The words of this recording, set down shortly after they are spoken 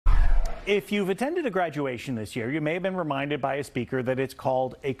If you've attended a graduation this year, you may have been reminded by a speaker that it's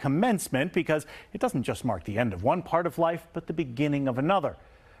called a commencement because it doesn't just mark the end of one part of life, but the beginning of another.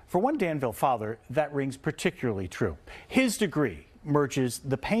 For one Danville father, that rings particularly true. His degree merges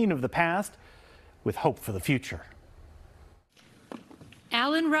the pain of the past with hope for the future.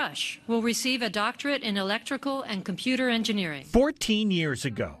 Alan Rush will receive a doctorate in electrical and computer engineering. 14 years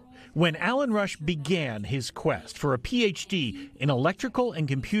ago, when Alan Rush began his quest for a PhD in electrical and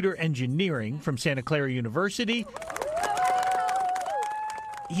computer engineering from Santa Clara University,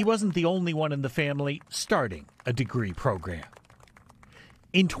 he wasn't the only one in the family starting a degree program.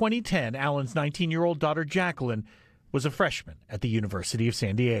 In 2010, Alan's 19-year-old daughter Jaqueline was a freshman at the University of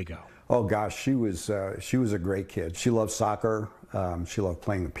San Diego. Oh gosh, she was a great kid. She loved soccer. She loved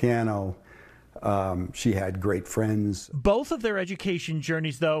playing the piano. She had great friends. Both of their education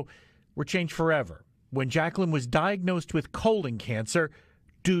journeys, though, were changed forever when Jaqueline was diagnosed with colon cancer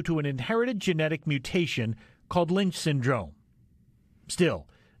due to an inherited genetic mutation called Lynch syndrome. Still,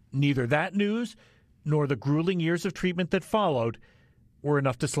 neither that news nor the grueling years of treatment that followed were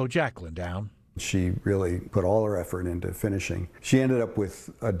enough to slow Jaqueline down. She really put all her effort into finishing. She ended up with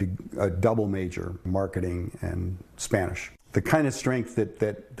a double major, marketing and Spanish. The kind of strength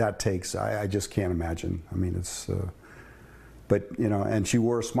that takes, I just can't imagine. I mean, it's, but, you know, and she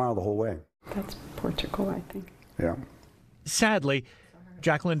wore a smile the whole way. That's Portugal, I think. Yeah. Sadly,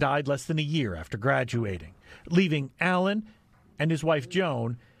 Jaqueline died less than a year after graduating, leaving Alan and his wife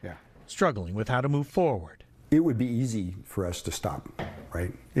Joan struggling with how to move forward. It would be easy for us to stop,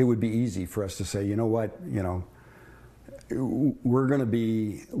 right? It would be easy for us to say, you know what, you know, we're going to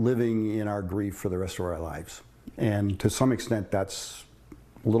be living in our grief for the rest of our lives. And to some extent, that's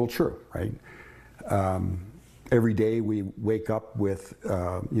a little true, right? Every day we wake up with,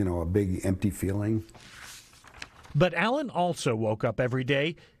 you know, a big empty feeling. But Alan also woke up every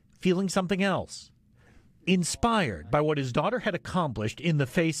day feeling something else, inspired by what his daughter had accomplished in the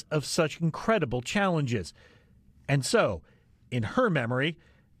face of such incredible challenges. And so, in her memory,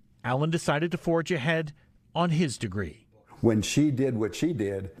 Alan decided to forge ahead on his degree. When she did what she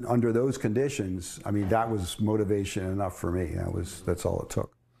did, under those conditions, I mean, that was motivation enough for me. That's all it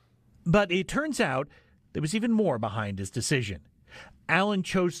took. But it turns out there was even more behind his decision. Alan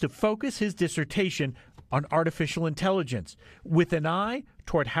chose to focus his dissertation on artificial intelligence with an eye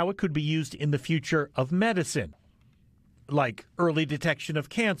toward how it could be used in the future of medicine, like early detection of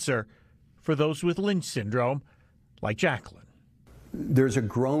cancer for those with Lynch syndrome, like Jaqueline. There's a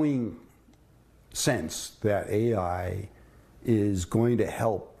growing sense that AI is going to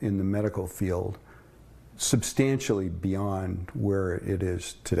help in the medical field substantially beyond where it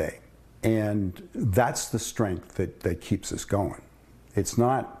is today. And that's the strength that keeps us going. It's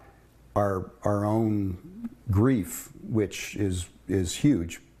not our own grief, which is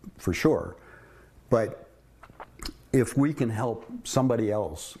huge for sure, but if we can help somebody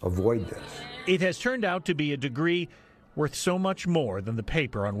else avoid this. It has turned out to be a degree worth so much more than the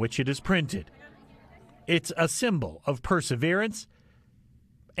paper on which it is printed. It's a symbol of perseverance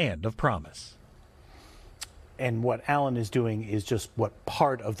and of promise. And what Alan is doing is just what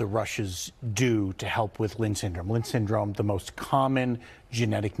part of the Rushes do to help with Lynch syndrome. Lynch syndrome, the most common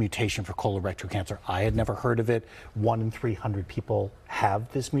genetic mutation for colorectal cancer. I had never heard of it. 1 in 300 people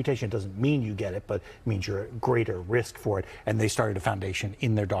have this mutation. It doesn't mean you get it, but it means you're at greater risk for it. And they started a foundation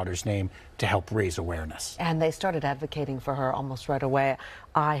in their daughter's name to help raise awareness. And they started advocating for her almost right away.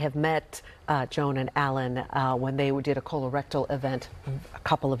 I have met Joan and Alan when they did a colorectal event a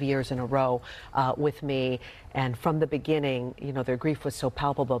couple of years in a row with me. And from the beginning, you know, their grief was so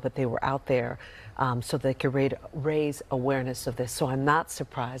palpable, but they were out there so they could raise awareness of this. So I'm not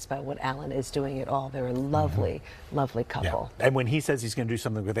surprised by what Alan is doing at all. They're a lovely, lovely couple. Yeah. And when he says he's going to do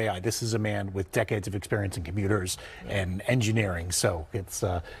something with AI, this is a man with decades of experience in computers and engineering. So it's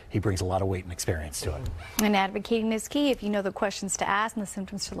he brings a lot of weight and experience to it. And advocating is key. If you know the questions to ask and the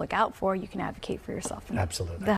symptoms to look out for, you can advocate for yourself. Absolutely.